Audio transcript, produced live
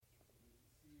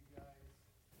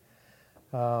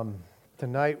Um,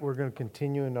 Tonight we're going to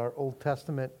continue in our Old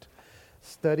Testament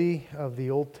study of the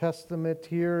Old Testament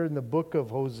here in the book of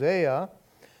Hosea.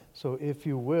 So if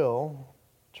you will,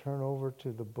 turn over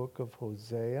to the book of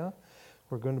Hosea.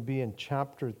 We're going to be in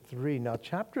chapter 3. Now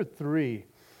chapter 3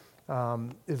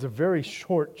 is a very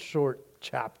short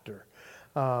chapter.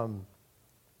 And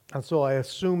so I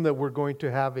assume that we're going to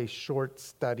have a short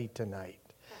study tonight.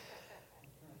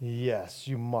 Yes,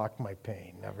 you mock my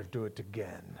pain. Never do it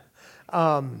again.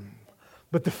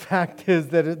 But the fact is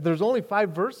that there's only 5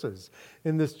 verses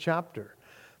in this chapter.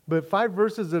 But 5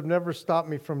 verses have never stopped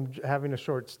me from having a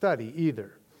short study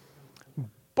either.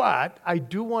 But I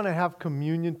do want to have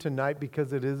communion tonight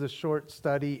because it is a short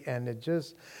study. And it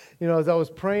just, as I was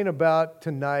praying about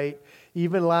tonight,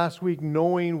 even last week,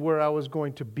 knowing where I was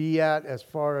going to be at as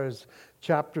far as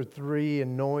chapter 3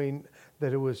 and knowing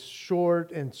that it was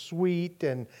short and sweet,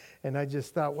 and I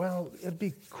just thought, well, it'd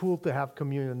be cool to have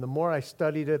communion. The more I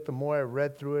studied it, the more I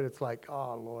read through it, it's like,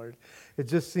 oh, Lord, it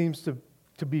just seems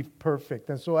to be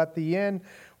perfect. And so at the end,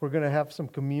 we're going to have some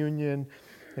communion.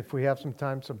 If we have some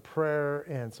time, some prayer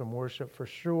and some worship for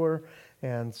sure.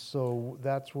 And so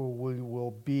that's where we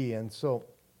will be. And so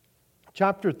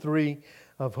chapter 3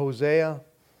 of Hosea,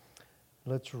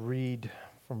 let's read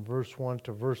from verse 1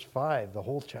 to verse 5, the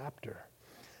whole chapter.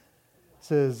 It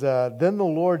says, Then the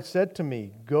Lord said to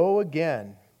me, Go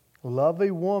again, love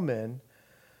a woman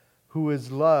who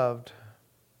is loved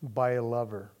by a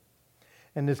lover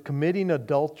and is committing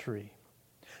adultery,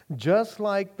 just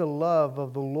like the love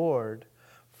of the Lord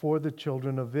for the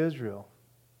children of Israel,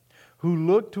 who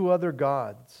look to other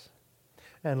gods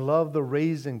and love the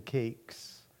raisin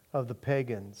cakes of the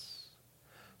pagans.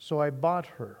 So I bought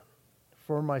her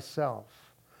for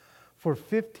myself for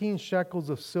 15 shekels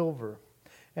of silver,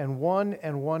 and 1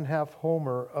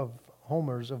 1/2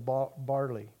 homers of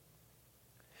barley.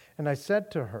 And I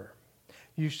said to her,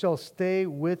 You shall stay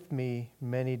with me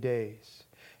many days.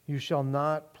 You shall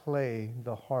not play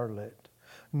the harlot,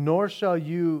 nor shall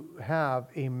you have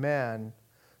a man.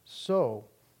 So,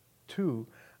 too,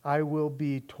 I will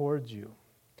be towards you.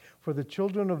 For the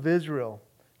children of Israel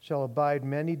shall abide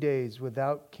many days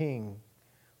without king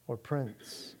or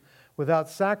prince, without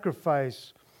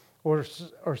sacrifice or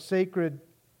sacred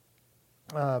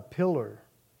pillar,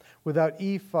 without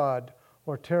ephod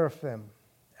or teraphim.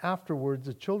 Afterwards,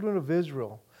 the children of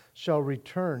Israel shall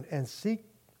return and seek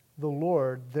the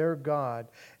Lord their God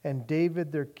and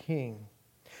David their king.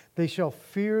 They shall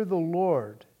fear the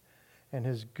Lord and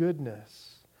his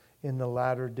goodness in the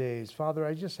latter days. Father,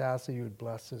 I just ask that you would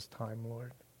bless this time,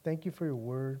 Lord. Thank you for your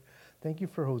word. Thank you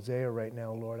for Hosea right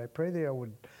now, Lord. I pray that I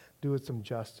would do it some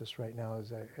justice right now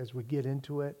as we get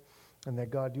into it. And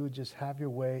that, God, you would just have your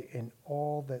way in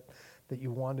all that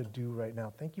you want to do right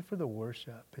now. Thank you for the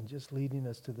worship and just leading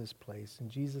us to this place. In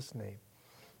Jesus' name,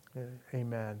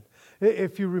 amen.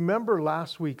 If you remember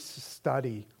last week's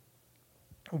study,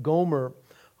 Gomer,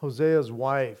 Hosea's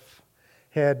wife,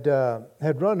 had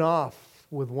run off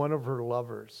with one of her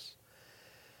lovers.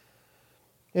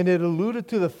 And it alluded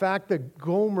to the fact that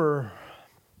Gomer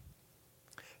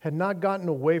had not gotten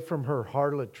away from her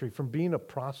harlotry, from being a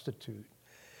prostitute.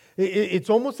 It's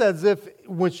almost as if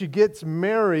when she gets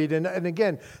married, and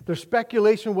again, there's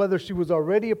speculation whether she was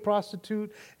already a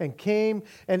prostitute and came,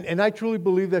 and I truly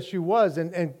believe that she was,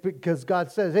 and because God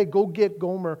says, hey, go get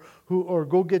Gomer, or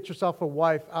go get yourself a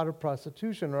wife out of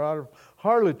prostitution or out of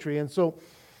harlotry. And so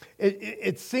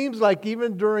it seems like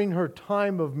even during her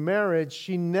time of marriage,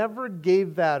 she never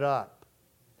gave that up.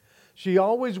 She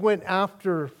always went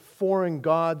after foreign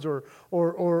gods or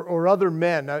other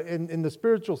men. In the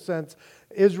spiritual sense,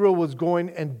 Israel was going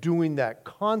and doing that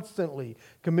constantly,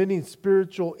 committing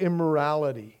spiritual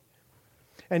immorality.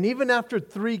 And even after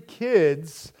 3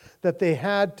 kids that they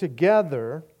had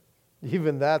together,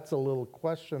 even that's a little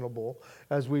questionable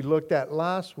as we looked at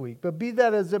last week. But be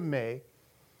that as it may,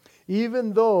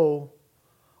 even though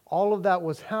all of that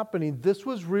was happening, this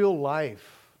was real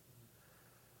life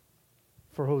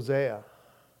for Hosea.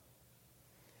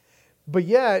 But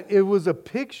yet, it was a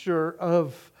picture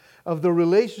of the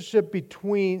relationship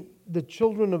between the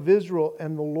children of Israel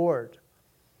and the Lord.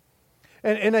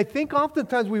 And I think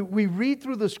oftentimes we read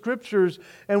through the scriptures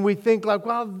and we think like,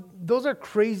 wow, those are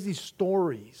crazy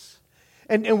stories.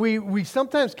 And we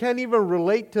sometimes can't even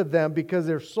relate to them because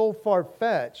they're so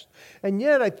far-fetched. And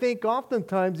yet I think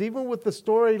oftentimes, even with the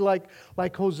story like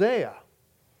Hosea,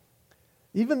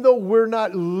 even though we're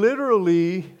not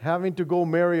literally having to go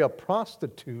marry a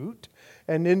prostitute,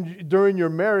 and during your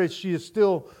marriage she is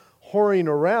still whoring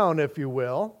around, if you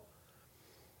will,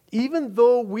 even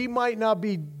though we might not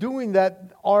be doing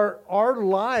that, our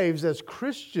lives as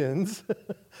Christians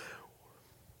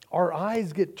our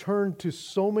eyes get turned to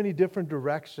so many different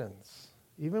directions,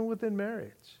 even within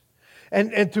marriage.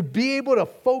 And to be able to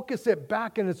focus it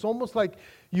back, and it's almost like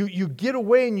you get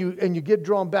away and you get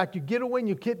drawn back. You get away and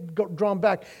you get drawn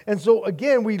back. And so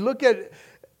again, we look at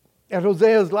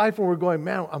Hosea's life and we're going,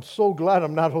 man, I'm so glad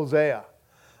I'm not Hosea.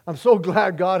 I'm so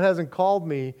glad God hasn't called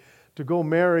me to go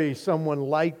marry someone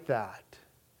like that.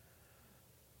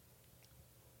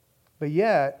 But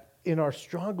yet, in our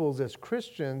struggles as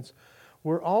Christians,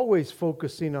 we're always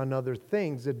focusing on other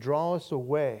things that draw us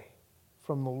away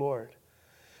from the Lord.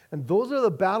 And those are the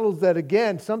battles that,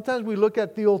 again, sometimes we look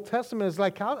at the Old Testament, it's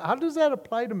like, how does that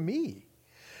apply to me?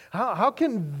 How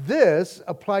can this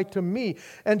apply to me?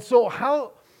 And so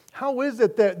how is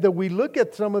it that we look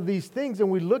at some of these things and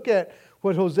we look at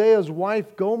what Hosea's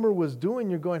wife Gomer was doing?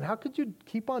 You're going, how could you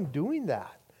keep on doing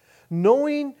that?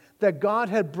 Knowing that God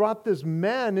had brought this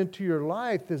man into your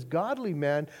life, this godly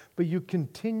man, but you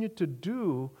continue to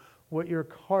do what your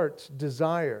hearts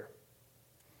desire.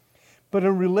 But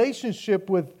in relationship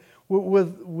with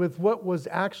what was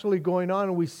actually going on,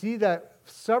 and we see that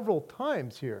several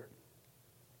times here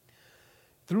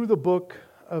through the book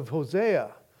of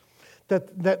Hosea,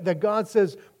 that God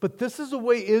says, but this is the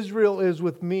way Israel is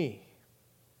with me.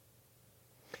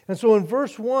 And so in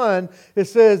verse 1, it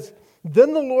says,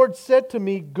 then the Lord said to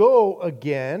me, go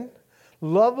again,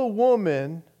 love a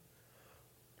woman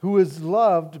who is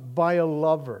loved by a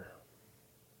lover.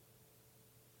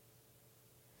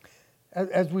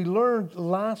 As we learned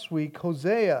last week,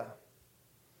 Hosea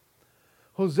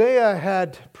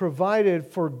had provided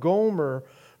for Gomer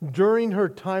during her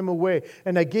time away.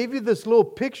 And I gave you this little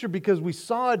picture because we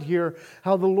saw it here,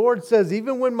 how the Lord says,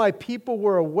 even when my people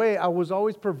were away, I was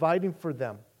always providing for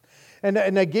them. And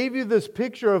I gave you this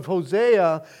picture of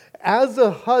Hosea as a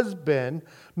husband,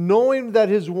 knowing that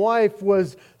his wife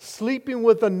was sleeping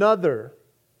with another,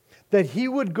 that he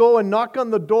would go and knock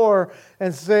on the door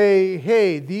and say,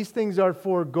 hey, these things are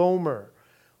for Gomer.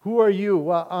 Who are you?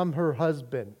 Well, I'm her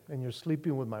husband, and you're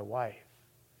sleeping with my wife.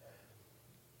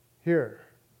 Here.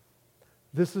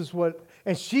 This is what,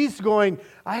 and she's going,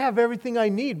 I have everything I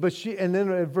need. And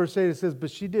then at verse 8 it says,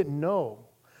 but she didn't know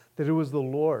that it was the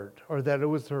Lord, or that it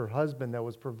was her husband that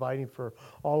was providing for her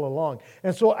all along.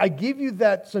 And so I give you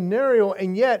that scenario,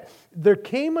 and yet there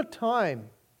came a time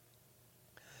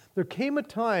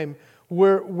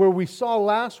where we saw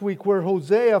last week where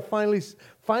Hosea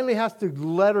finally has to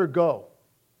let her go.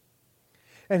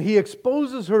 And he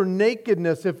exposes her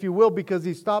nakedness, if you will, because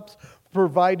he stops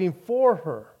providing for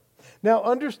her. Now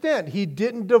understand, he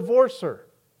didn't divorce her.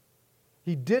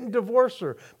 He didn't divorce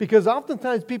her. Because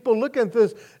oftentimes people look at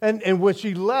this, and when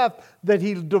she left, that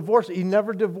he divorced her. He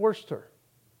never divorced her.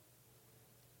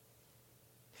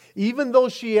 Even though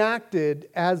she acted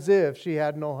as if she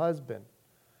had no husband,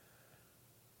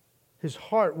 his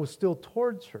heart was still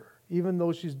towards her, even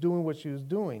though she's doing what she was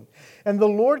doing. And the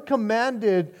Lord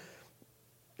commanded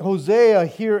Hosea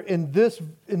here in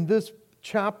this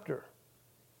chapter,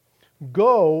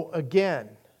 go again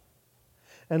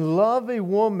and love a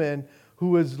woman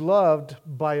who is loved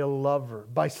by a lover,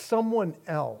 by someone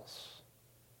else.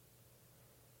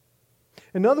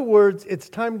 In other words, it's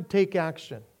time to take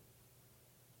action.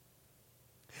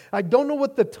 I don't know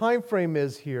what the time frame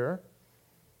is here,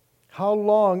 how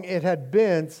long it had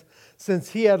been since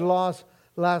he had last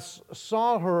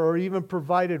saw her or even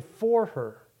provided for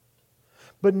her.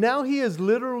 But now he is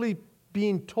literally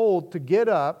being told to get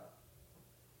up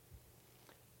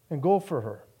and go for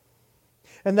her.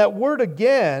 And that word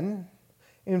again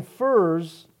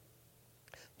infers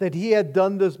that he had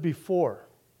done this before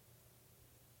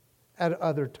at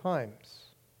other times.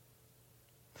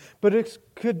 But it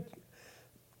could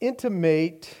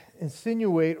insinuate,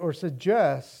 or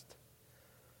suggest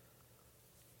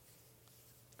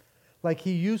like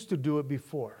he used to do it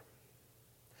before.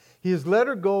 He has let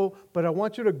her go, but I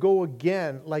want you to go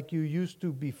again like you used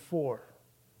to before,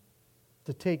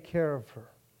 to take care of her,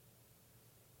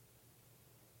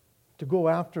 to go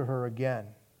after her again.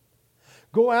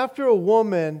 Go after a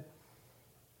woman,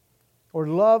 or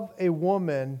love a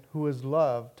woman who is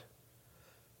loved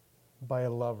by a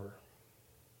lover.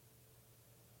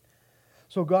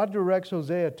 So God directs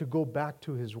Hosea to go back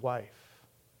to his wife,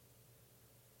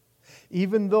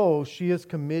 even though she is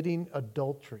committing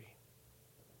adultery.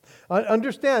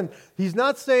 Understand, he's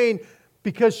not saying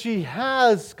because she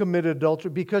has committed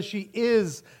adultery, because she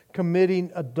is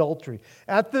committing adultery.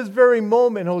 At this very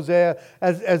moment, Hosea,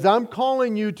 as I'm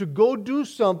calling you to go do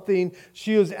something,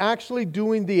 she is actually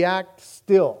doing the act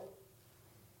still.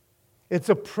 It's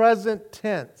a present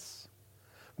tense.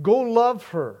 Go love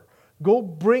her. Go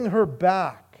bring her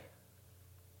back.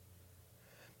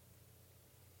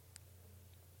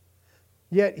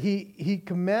 Yet he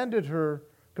commanded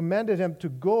him to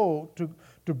go,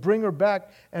 to bring her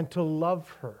back and to love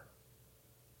her.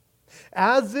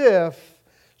 As if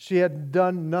she had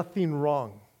done nothing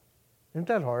wrong. Isn't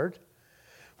that hard?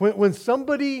 When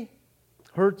somebody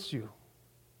hurts you,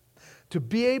 to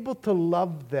be able to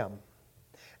love them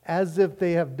as if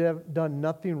they have done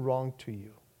nothing wrong to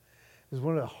you is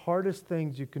one of the hardest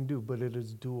things you can do, but it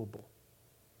is doable.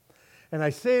 And I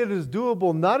say it is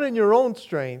doable not in your own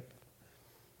strength,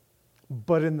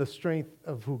 but in the strength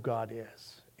of who God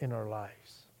is in our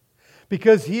lives.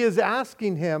 Because he is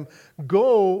asking him,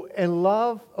 go and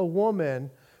love a woman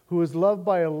who is loved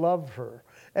by a lover.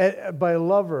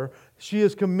 She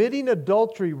is committing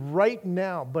adultery right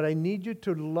now, but I need you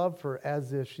to love her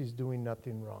as if she's doing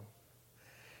nothing wrong.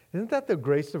 Isn't that the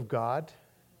grace of God?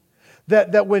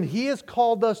 That when he has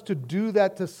called us to do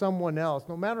that to someone else,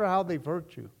 no matter how they've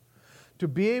hurt you, to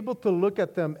be able to look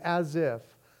at them as if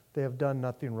they have done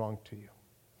nothing wrong to you.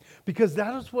 Because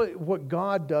that is what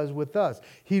God does with us.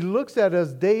 He looks at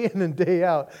us day in and day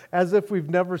out as if we've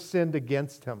never sinned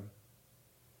against him.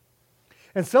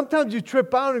 And sometimes you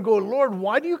trip out and go, Lord,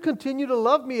 why do you continue to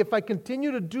love me if I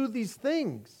continue to do these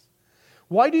things?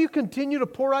 Why do you continue to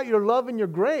pour out your love and your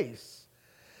grace?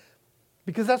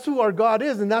 Because that's who our God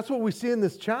is, and that's what we see in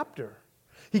this chapter.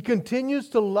 He continues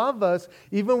to love us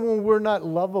even when we're not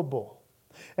lovable.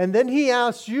 And then he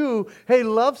asks you, hey,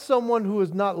 love someone who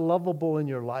is not lovable in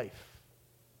your life,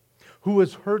 who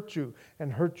has hurt you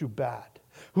and hurt you bad,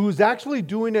 who is actually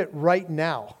doing it right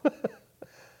now,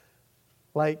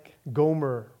 like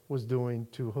Gomer was doing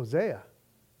to Hosea.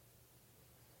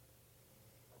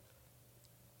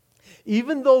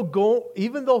 Even though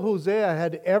Hosea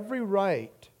had every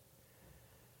right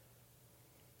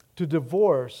to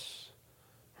divorce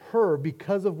her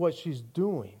because of what she's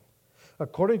doing,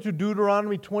 according to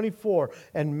Deuteronomy 24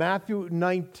 and Matthew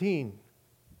 19,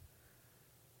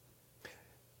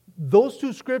 those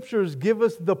two scriptures give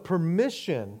us the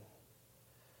permission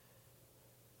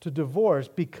to divorce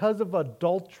because of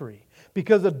adultery,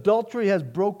 because adultery has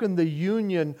broken the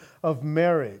union of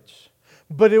marriage.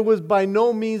 But it was by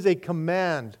no means a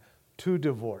command to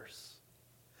divorce.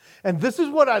 And this is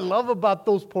what I love about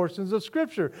those portions of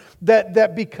Scripture,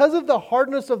 that because of the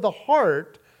hardness of the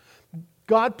heart,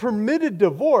 God permitted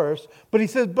divorce, but he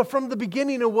says, but from the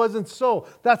beginning it wasn't so.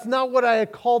 That's not what I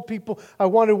had called people. I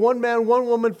wanted one man, one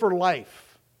woman for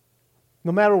life.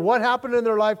 No matter what happened in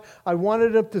their life, I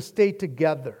wanted them to stay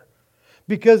together.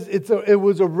 Because it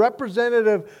was a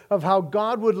representative of how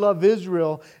God would love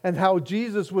Israel and how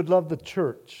Jesus would love the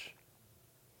church.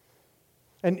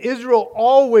 And Israel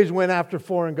always went after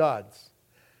foreign gods.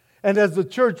 And as the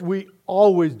church, we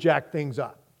always jack things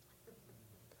up.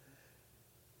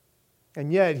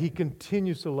 And yet, he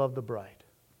continues to love the bride.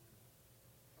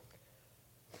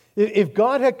 If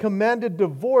God had commanded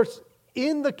divorce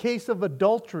in the case of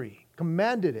adultery,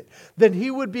 commanded it, then he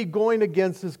would be going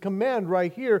against his command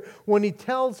right here when he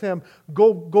tells him,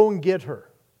 go and get her.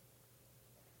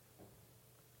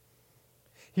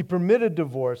 He permitted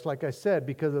divorce, like I said,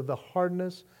 because of the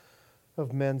hardness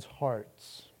of men's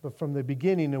hearts. But from the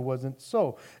beginning, it wasn't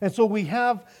so. And so we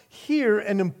have here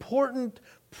an important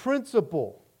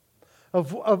principle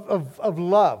of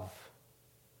love.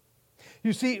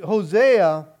 You see,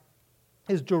 Hosea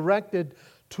is directed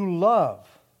to love.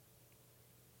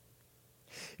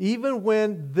 Even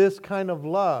when this kind of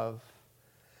love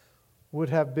would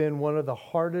have been one of the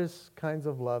hardest kinds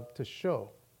of love to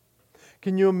show.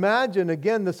 Can you imagine,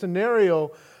 again, the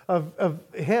scenario of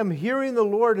him hearing the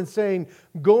Lord and saying,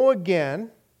 go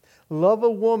again, love a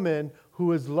woman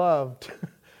who is loved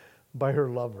by her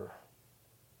lover.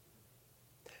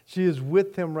 She is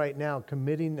with him right now,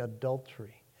 committing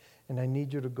adultery, and I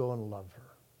need you to go and love her.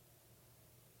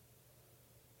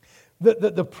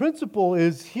 The principle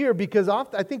is here because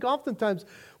I think oftentimes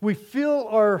we fill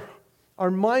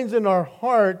our minds and our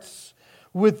hearts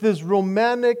with this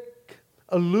romantic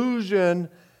illusion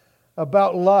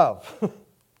about love.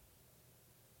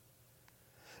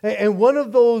 And one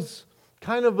of those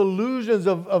kind of illusions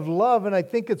of love, and I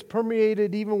think it's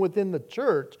permeated even within the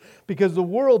church because the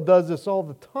world does this all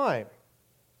the time,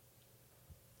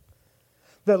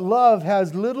 that love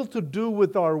has little to do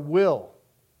with our will.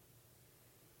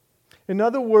 In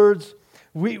other words,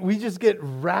 we just get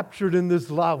raptured in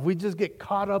this love. We just get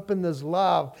caught up in this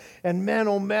love. And man,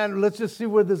 oh man, let's just see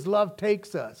where this love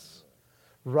takes us.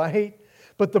 Right?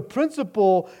 But the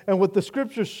principle and what the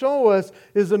scriptures show us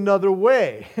is another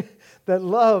way. That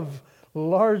love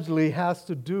largely has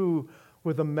to do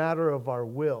with a matter of our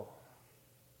will.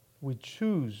 We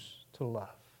choose to love.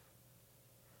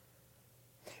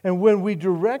 And when we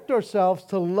direct ourselves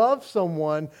to love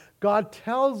someone, God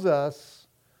tells us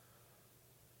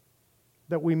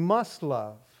that we must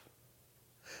love.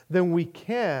 Then we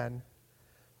can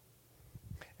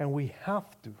and we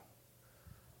have to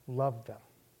love them.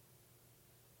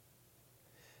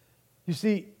 You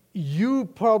see, you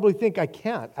probably think, I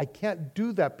can't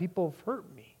do that. People have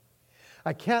hurt me.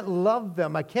 I can't love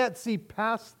them. I can't see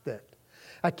past it.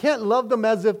 I can't love them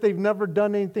as if they've never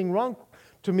done anything wrong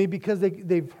to me because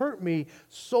they've hurt me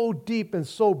so deep and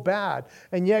so bad.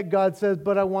 And yet God says,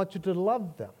 but I want you to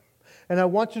love them. And I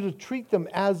want you to treat them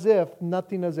as if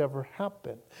nothing has ever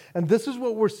happened. And this is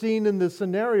what we're seeing in this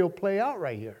scenario play out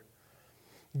right here.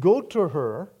 Go to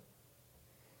her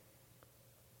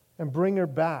and bring her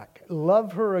back.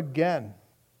 Love her again.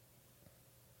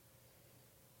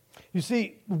 You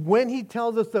see, when he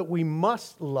tells us that we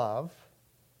must love,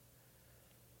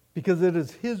 because it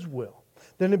is his will,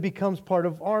 then it becomes part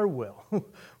of our will.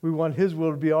 We want his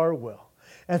will to be our will.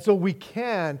 And so we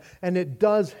can, and it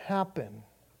does happen.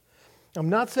 I'm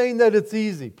not saying that it's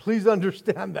easy. Please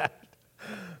understand that.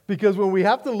 Because when we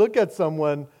have to look at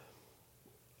someone,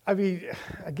 I mean,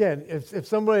 again, if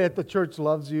somebody at the church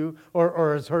loves you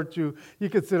or has hurt you, you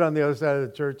could sit on the other side of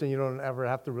the church and you don't ever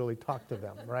have to really talk to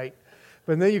them, right?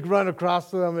 But then you can run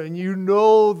across to them and you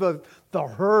know the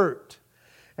hurt.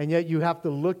 And yet you have to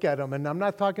look at them. And I'm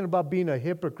not talking about being a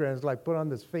hypocrite. It's like put on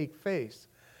this fake face.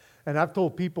 And I've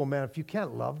told people, man, if you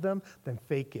can't love them, then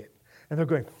fake it. And they're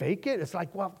going, fake it? It's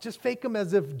like, well, just fake them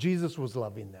as if Jesus was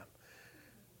loving them.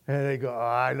 And they go, oh,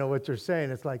 I know what you're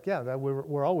saying. It's like, yeah,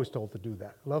 we're always told to do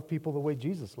that. Love people the way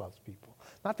Jesus loves people.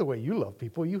 Not the way you love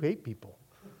people. You hate people.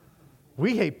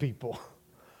 We hate people.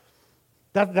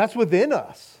 That's within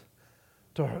us.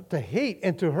 To hate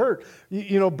and to hurt.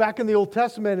 You know, back in the Old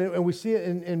Testament, and we see it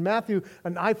in Matthew,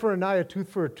 an eye for an eye, a tooth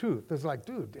for a tooth. It's like,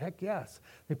 dude, heck yes.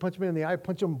 They punch me in the eye, I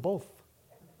punch them both.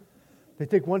 They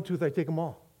take one tooth, I take them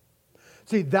all.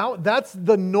 See, that's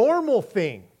the normal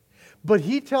thing. But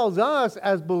he tells us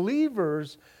as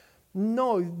believers,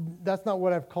 no, that's not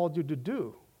what I've called you to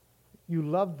do. You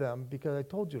love them because I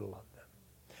told you to love them.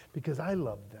 Because I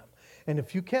love them. And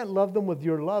if you can't love them with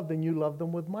your love, then you love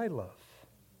them with my love.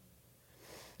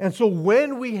 And so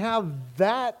when we have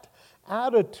that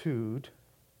attitude,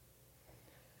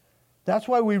 that's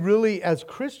why we really, as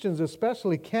Christians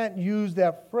especially, can't use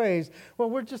that phrase, well,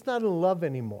 we're just not in love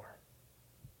anymore.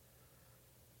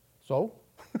 So?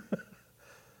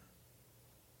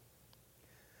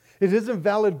 It isn't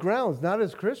valid grounds, not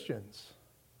as Christians.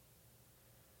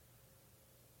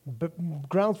 But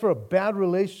grounds for a bad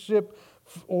relationship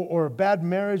or a bad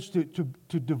marriage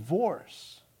to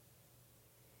divorce.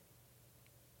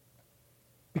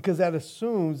 Because that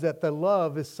assumes that the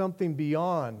love is something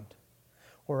beyond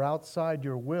or outside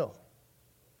your will.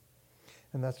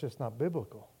 And that's just not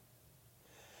biblical.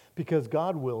 Because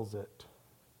God wills it.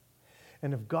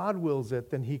 And if God wills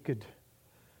it, then he could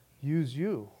use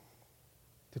you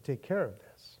to take care of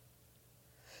this.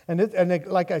 And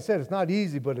like I said, it's not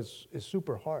easy, but it's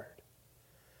super hard.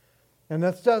 And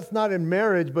that's just not in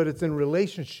marriage, but it's in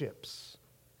relationships.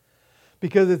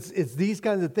 Because it's these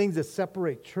kinds of things that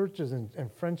separate churches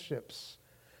and friendships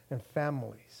and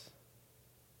families.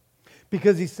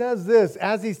 Because he says this,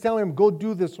 as he's telling him, go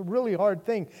do this really hard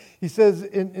thing, he says,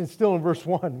 still in verse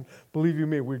 1, believe you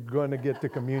me, we're going to get to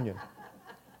communion.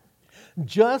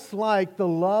 Just like the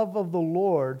love of the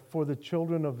Lord for the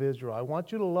children of Israel. I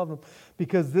want you to love them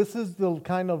because this is the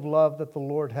kind of love that the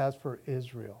Lord has for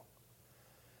Israel.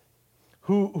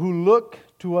 Who look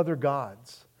to other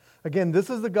gods. Again, this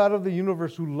is the God of the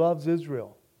universe who loves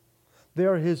Israel. They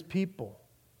are his people.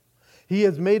 He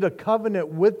has made a covenant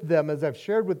with them, as I've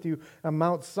shared with you, on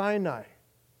Mount Sinai.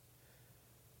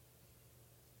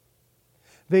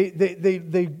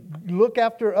 They look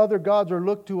after other gods or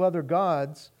look to other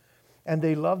gods, and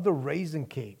they love the raisin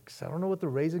cakes. I don't know what the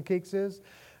raisin cakes is.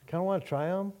 I kind of want to try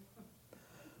them,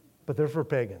 but they're for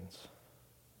pagans.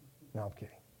 No, I'm kidding.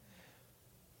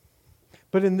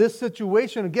 But in this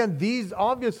situation, again, these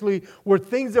obviously were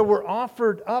things that were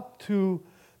offered up to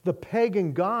the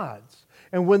pagan gods.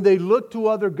 And when they looked to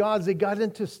other gods, they got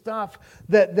into stuff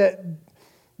that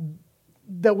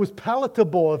was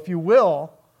palatable, if you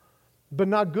will, but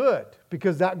not good,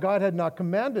 because that God had not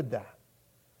commanded that.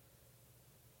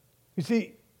 You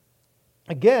see,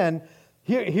 again,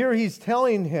 here he's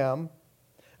telling him,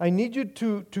 I need you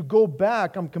to go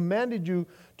back. I'm commanded you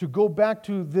to go back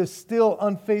to this still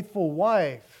unfaithful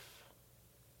wife.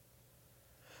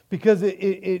 Because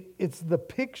it's the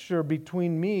picture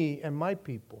between me and my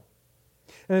people.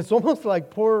 And it's almost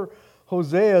like poor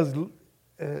Hosea,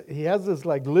 he has this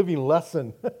like living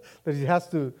lesson that he has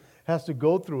to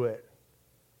go through it.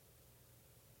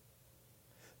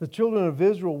 The children of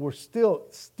Israel were still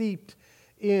steeped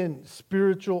in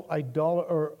spiritual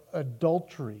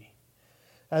adultery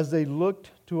as they looked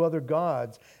to other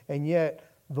gods, and yet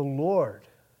the Lord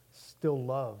still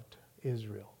loved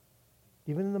Israel,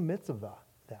 even in the midst of that.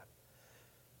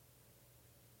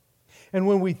 And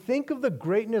when we think of the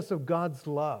greatness of God's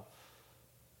love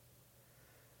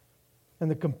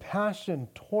and the compassion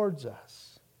towards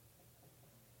us,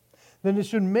 then it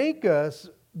should make us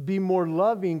be more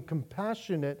loving,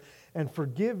 compassionate, and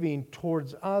forgiving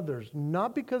towards others,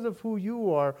 not because of who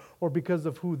you are or because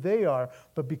of who they are,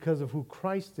 but because of who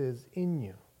Christ is in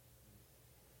you.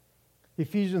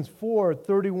 Ephesians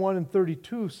 4:31 and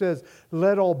 32 says,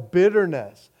 "Let all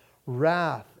bitterness,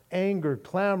 wrath, anger,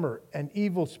 clamor, and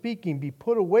evil speaking be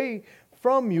put away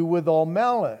from you with all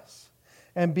malice,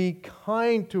 and be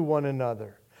kind to one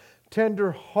another,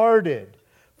 tender-hearted,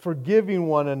 forgiving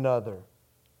one another,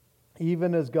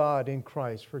 even as God in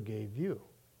Christ forgave you."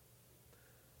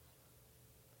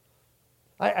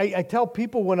 I tell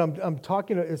people when I'm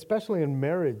talking, especially in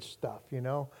marriage stuff,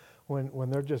 when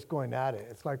they're just going at it,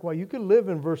 it's like, well, you can live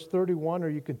in verse 31 or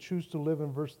you can choose to live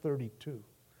in verse 32.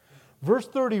 Verse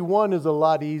 31 is a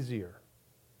lot easier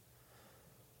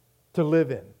to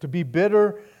live in. To be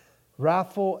bitter,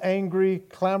 wrathful, angry,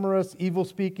 clamorous,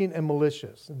 evil-speaking, and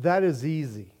malicious. That is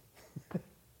easy.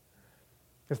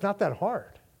 It's not that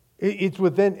hard. It's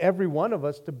within every one of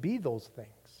us to be those things.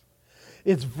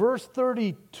 It's verse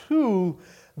 32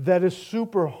 that is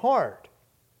super hard.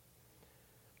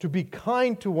 To be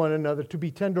kind to one another, to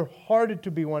be tender-hearted to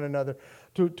one another,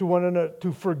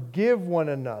 to forgive one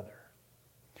another.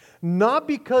 Not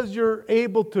because you're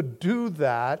able to do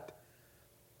that.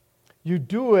 You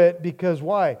do it because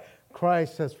why?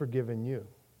 Christ has forgiven you.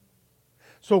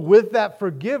 So with that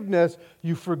forgiveness,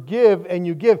 you forgive and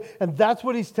you give. And that's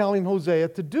what he's telling Hosea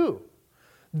to do.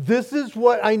 This is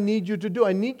what I need you to do.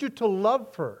 I need you to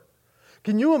love her.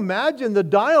 Can you imagine the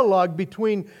dialogue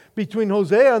between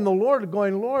Hosea and the Lord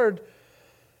going, Lord,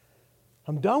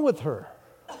 I'm done with her.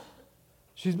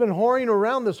 She's been whoring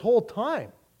around this whole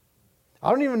time. I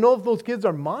don't even know if those kids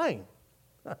are mine.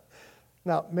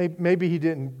 Now, maybe he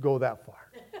didn't go that far.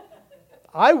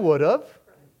 I would have.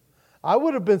 I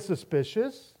would have been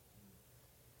suspicious.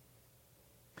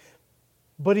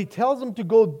 But he tells him to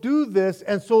go do this,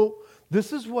 and so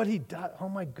this is what he does. Oh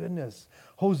my goodness.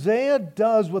 Hosea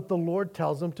does what the Lord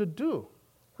tells him to do.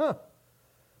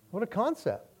 What a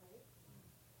concept.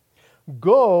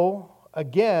 Go,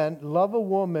 again, love a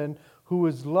woman who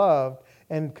is loved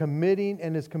and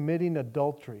is committing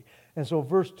adultery. And so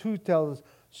verse 2 tells us,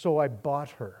 so I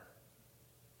bought her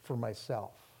for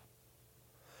myself.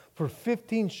 For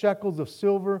 15 shekels of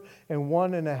silver and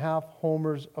 1.5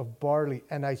 homers of barley.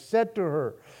 And I said to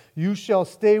her, you shall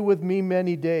stay with me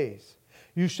many days.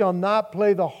 You shall not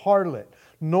play the harlot,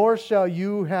 nor shall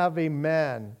you have a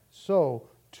man. So,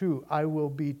 too, I will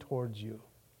be towards you.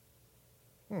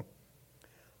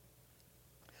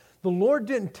 The Lord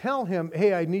didn't tell him,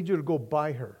 hey, I need you to go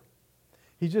buy her.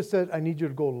 He just said, I need you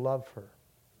to go love her.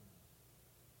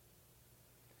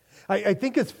 I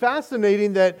think it's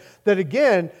fascinating that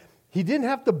again, he didn't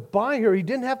have to buy her. He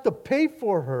didn't have to pay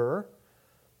for her.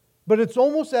 But it's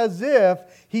almost as if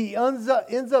he ends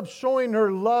up showing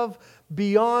her love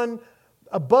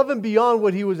above and beyond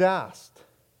what he was asked.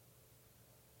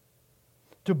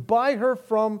 To buy her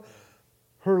from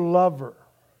her lover.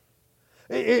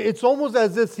 It's almost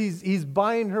as if he's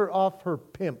buying her off her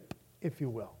pimp, if you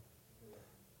will.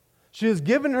 She has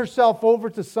given herself over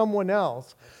to someone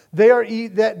else. They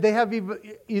have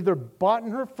either bought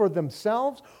her for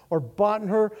themselves or bought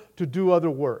her to do other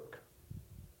work.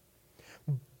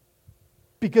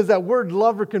 Because that word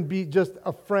lover can be just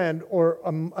a friend or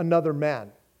another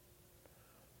man.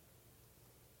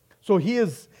 So he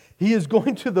is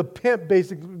going to the pimp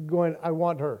basically going, I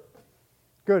want her.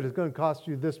 Good, it's going to cost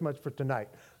you this much for tonight.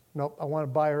 Nope, I want to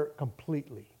buy her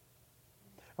completely.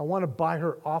 I want to buy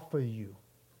her off of you.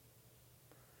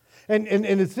 And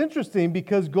it's interesting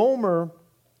because Gomer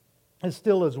is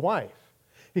still his wife.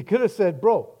 He could have said,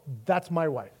 bro, that's my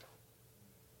wife.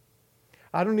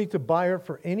 I don't need to buy her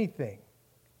for anything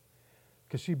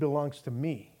because she belongs to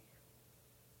me.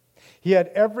 He had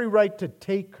every right to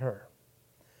take her.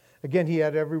 Again, he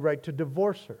had every right to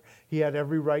divorce her. He had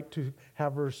every right to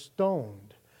have her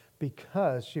stoned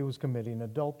because she was committing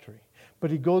adultery.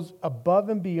 But he goes above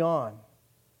and beyond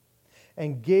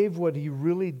and gave what he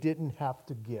really didn't have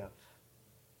to give.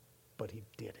 But he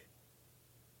did it.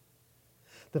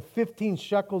 The 15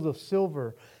 shekels of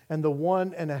silver and the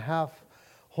 1.5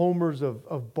 homers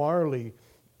of barley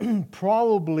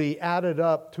probably added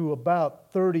up to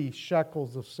about 30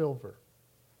 shekels of silver,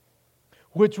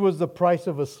 which was the price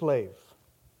of a slave,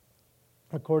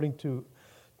 according to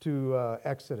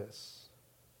Exodus.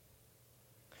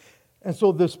 And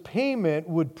so this payment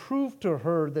would prove to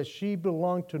her that she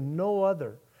belonged to no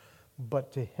other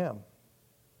but to him.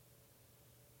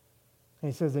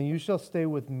 And he says, and you shall stay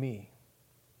with me.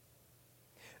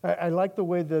 I like the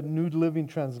way the New Living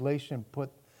Translation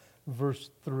put verse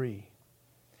 3.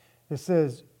 It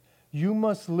says, you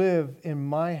must live in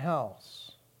my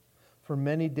house for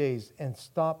many days and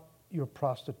stop your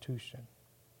prostitution.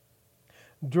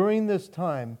 During this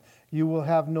time, you will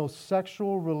have no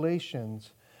sexual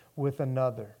relations with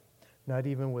another, not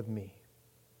even with me.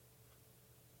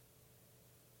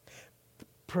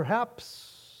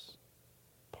 Perhaps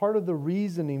part of the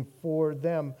reasoning for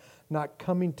them not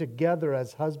coming together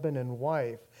as husband and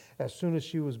wife as soon as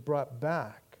she was brought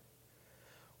back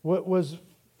was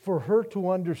for her to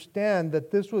understand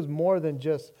that this was more than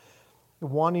just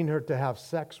wanting her to have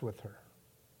sex with her.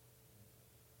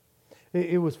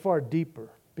 It was far deeper,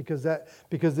 because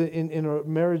in a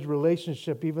marriage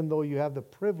relationship, even though you have the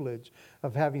privilege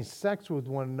of having sex with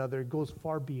one another, it goes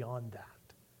far beyond that.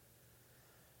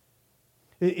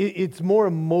 It's more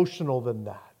emotional than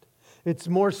that. It's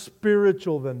more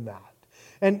spiritual than that.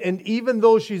 And even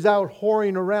though she's out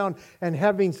whoring around and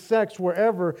having sex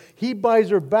wherever, he buys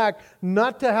her back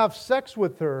not to have sex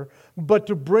with her, but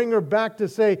to bring her back to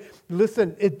say,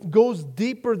 listen, it goes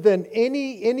deeper than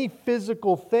any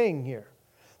physical thing here.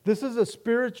 This is a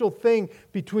spiritual thing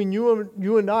between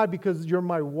you and I, because you're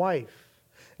my wife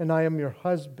and I am your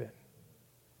husband.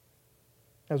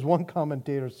 As one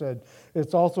commentator said,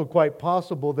 it's also quite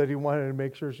possible that he wanted to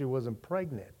make sure she wasn't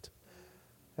pregnant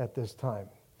at this time.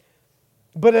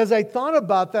 But as I thought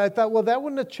about that, I thought, well, that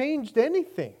wouldn't have changed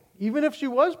anything, even if she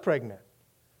was pregnant.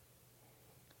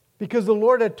 Because the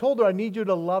Lord had told her, I need you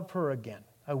to love her again.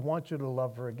 I want you to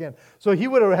love her again. So he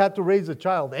would have had to raise a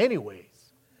child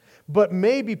anyways. But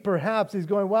maybe, perhaps, he's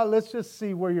going, well, let's just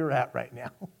see where you're at right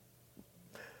now.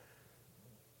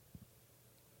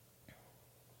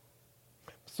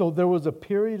 So there was a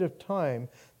period of time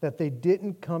that they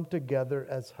didn't come together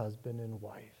as husband and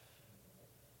wife.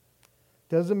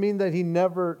 Doesn't mean that he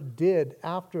never did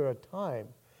after a time,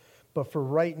 but for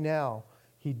right now,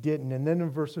 he didn't. And then in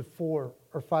verses 4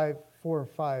 and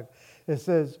 5, it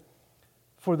says,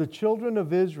 for the children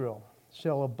of Israel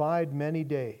shall abide many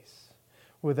days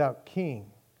without king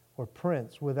or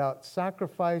prince, without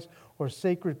sacrifice or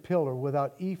sacred pillar,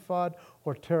 without ephod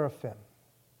or teraphim.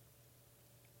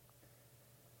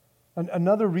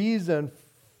 Another reason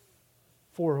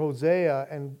for Hosea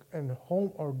and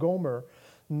Gomer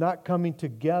not coming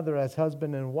together as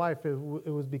husband and wife, it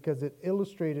was because it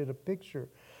illustrated a picture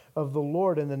of the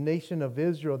Lord and the nation of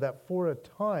Israel, that for a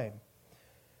time,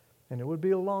 and it would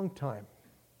be a long time,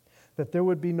 that there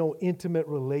would be no intimate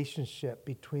relationship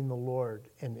between the Lord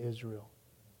and Israel.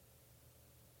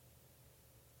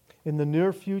 In the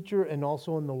near future and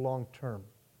also in the long term.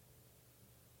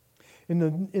 In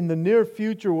the near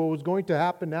future, what was going to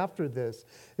happen after this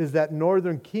is that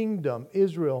northern kingdom,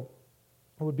 Israel,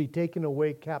 would be taken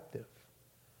away captive.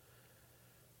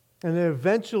 And then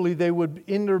eventually they would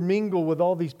intermingle with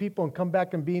all these people and come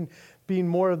back and being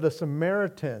more of the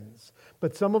Samaritans.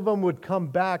 But some of them would come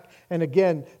back, and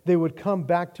again, they would come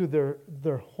back to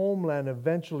their homeland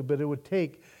eventually, but it would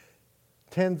take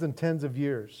tens and tens of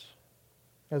years.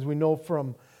 As we know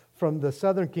from the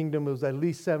southern kingdom, it was at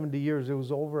least 70 years. It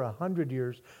was over 100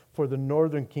 years for the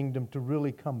northern kingdom to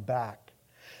really come back.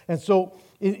 And so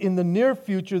in the near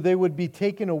future, they would be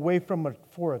taken away from it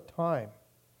for a time.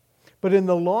 But in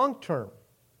the long term,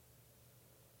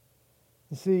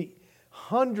 you see,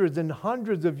 hundreds and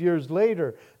hundreds of years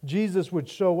later, Jesus would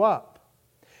show up.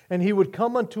 And he would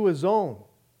come unto his own.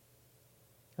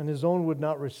 And his own would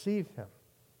not receive him.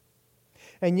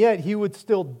 And yet he would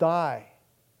still die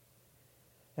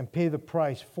and pay the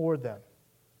price for them.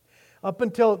 Up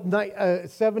until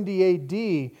 70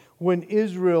 AD, when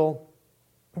Israel,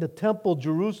 the temple,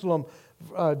 Jerusalem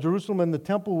and the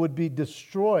temple would be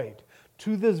destroyed.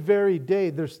 To this very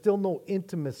day, there's still no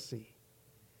intimacy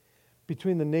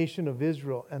between the nation of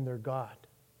Israel and their God.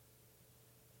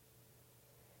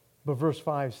 But verse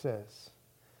 5 says,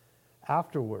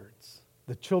 afterwards,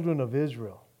 the children of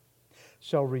Israel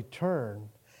shall return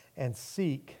and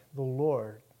seek the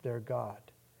Lord their God,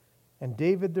 and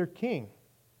David their king.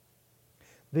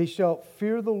 They shall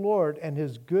fear the Lord and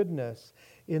his goodness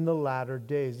in the latter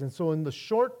days. And so in the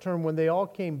short term, when they all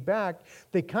came back,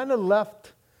 they kind of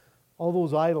left all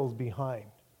those idols behind.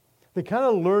 They kind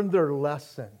of learned their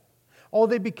lesson.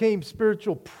 They became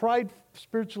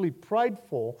spiritually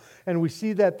prideful. And we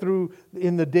see that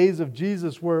in the days of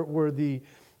Jesus where the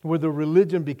where the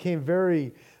religion became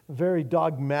very, very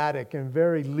dogmatic and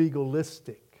very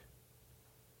legalistic.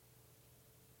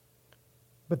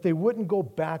 But they wouldn't go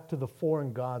back to the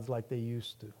foreign gods like they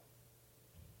used to.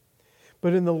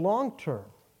 But in the long term,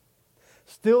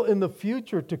 still in the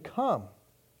future to come,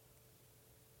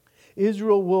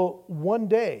 Israel will one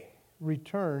day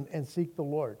return and seek the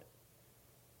Lord.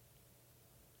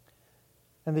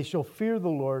 And they shall fear the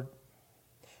Lord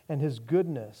and his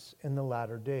goodness in the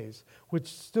latter days, which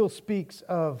still speaks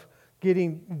of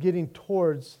getting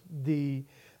towards the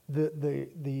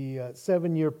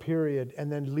 7-year period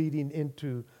and then leading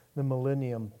into the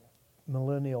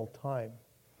millennial time.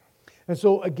 And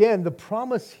so again, the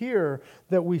promise here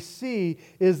that we see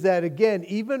is that, again,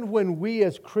 even when we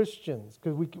as Christians,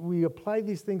 because we apply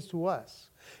these things to us,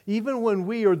 even when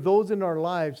we or those in our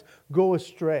lives go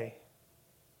astray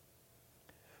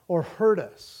or hurt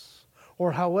us,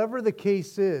 or however the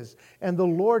case is, and the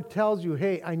Lord tells you,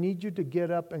 hey, I need you to get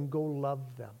up and go love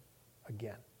them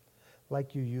again,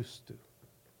 like you used to.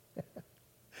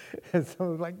 And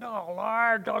someone's like, no,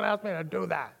 Lord, don't ask me to do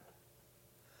that.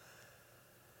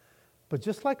 But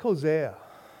just like Hosea,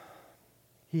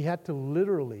 he had to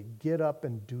literally get up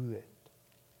and do it.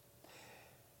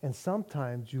 And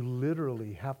sometimes you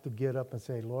literally have to get up and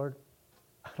say, Lord,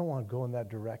 I don't want to go in that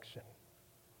direction,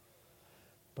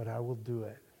 but I will do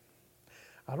it.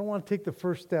 I don't want to take the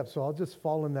first step, so I'll just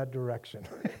fall in that direction.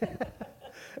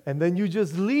 And then you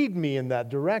just lead me in that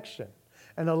direction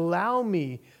and allow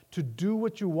me to do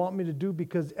what you want me to do,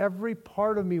 because every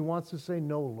part of me wants to say,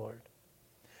 no, Lord.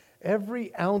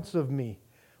 Every ounce of me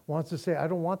wants to say, I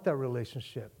don't want that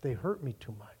relationship. They hurt me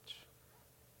too much.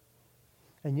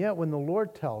 And yet when the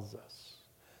Lord tells us,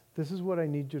 this is what I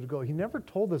need you to go, he never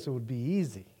told us it would be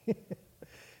easy.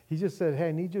 He just said, hey,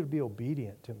 I need you to be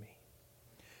obedient to me.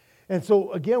 And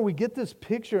so again, we get this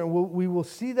picture, and we will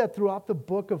see that throughout the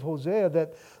book of Hosea,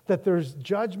 that there's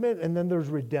judgment and then there's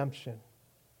redemption.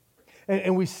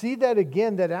 And we see that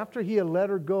again, that after he had let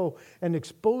her go and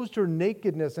exposed her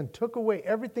nakedness and took away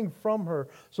everything from her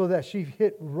so that she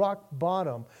hit rock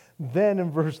bottom, then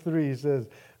in verse 3 he says,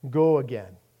 go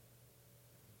again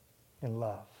and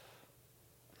love.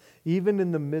 Even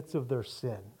in the midst of their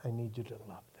sin, I need you to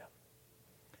love them.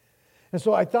 And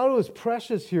so I thought it was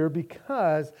precious here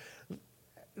because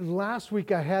last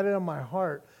week I had it on my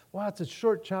heart, wow, it's a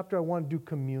short chapter, I want to do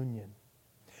communion.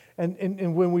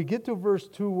 And when we get to verse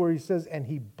 2 where he says, and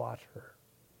he bought her.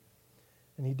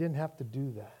 And he didn't have to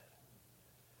do that.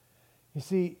 You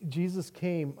see, Jesus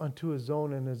came unto his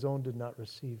own, and his own did not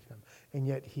receive him. And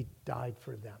yet he died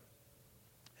for them.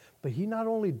 But he not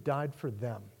only died for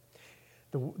them,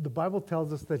 the Bible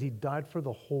tells us that he died for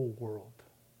the whole world.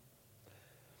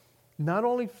 Not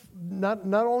only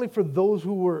for those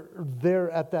who were there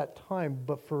at that time,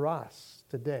 but for us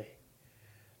today.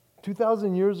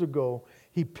 2,000 years ago,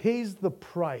 he pays the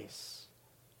price,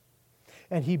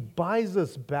 and he buys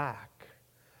us back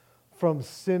from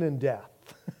sin and death.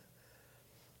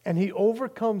 And he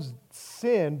overcomes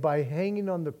sin by hanging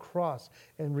on the cross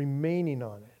and remaining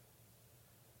on it.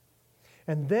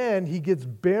 And then he gets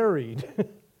buried,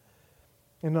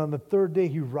 and on the third day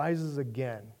he rises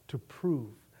again to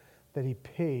prove that he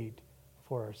paid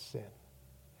for our sin.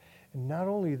 And not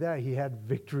only that, he had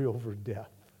victory over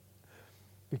death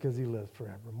because he lives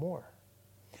forevermore.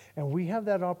 And we have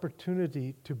that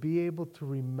opportunity to be able to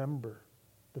remember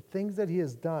the things that he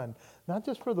has done, not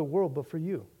just for the world, but for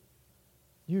you.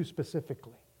 You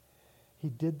specifically. He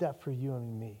did that for you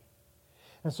and me.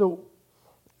 And so,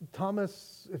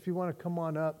 Thomas, if you want to come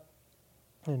on up,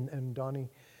 and Donnie,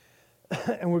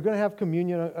 and we're going to have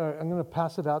communion. I'm going to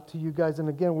pass it out to you guys. And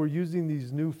again, we're using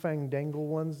these new fandangle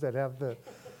ones that have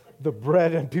the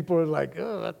bread, and people are like,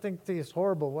 oh, that thing tastes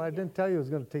horrible. Well, I didn't tell you it was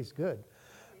going to taste good.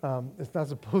 It's not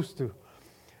supposed to.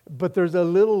 But there's a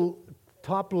little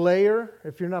top layer,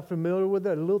 if you're not familiar with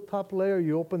it, a little top layer,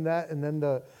 you open that, and then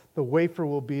the wafer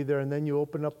will be there, and then you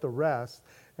open up the rest,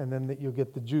 and then you'll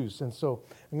get the juice. And so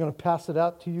I'm going to pass it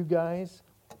out to you guys.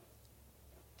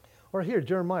 Or here,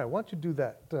 Jeremiah, why don't you do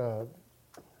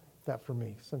that for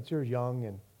me, since you're young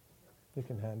and you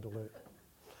can handle it.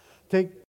 Take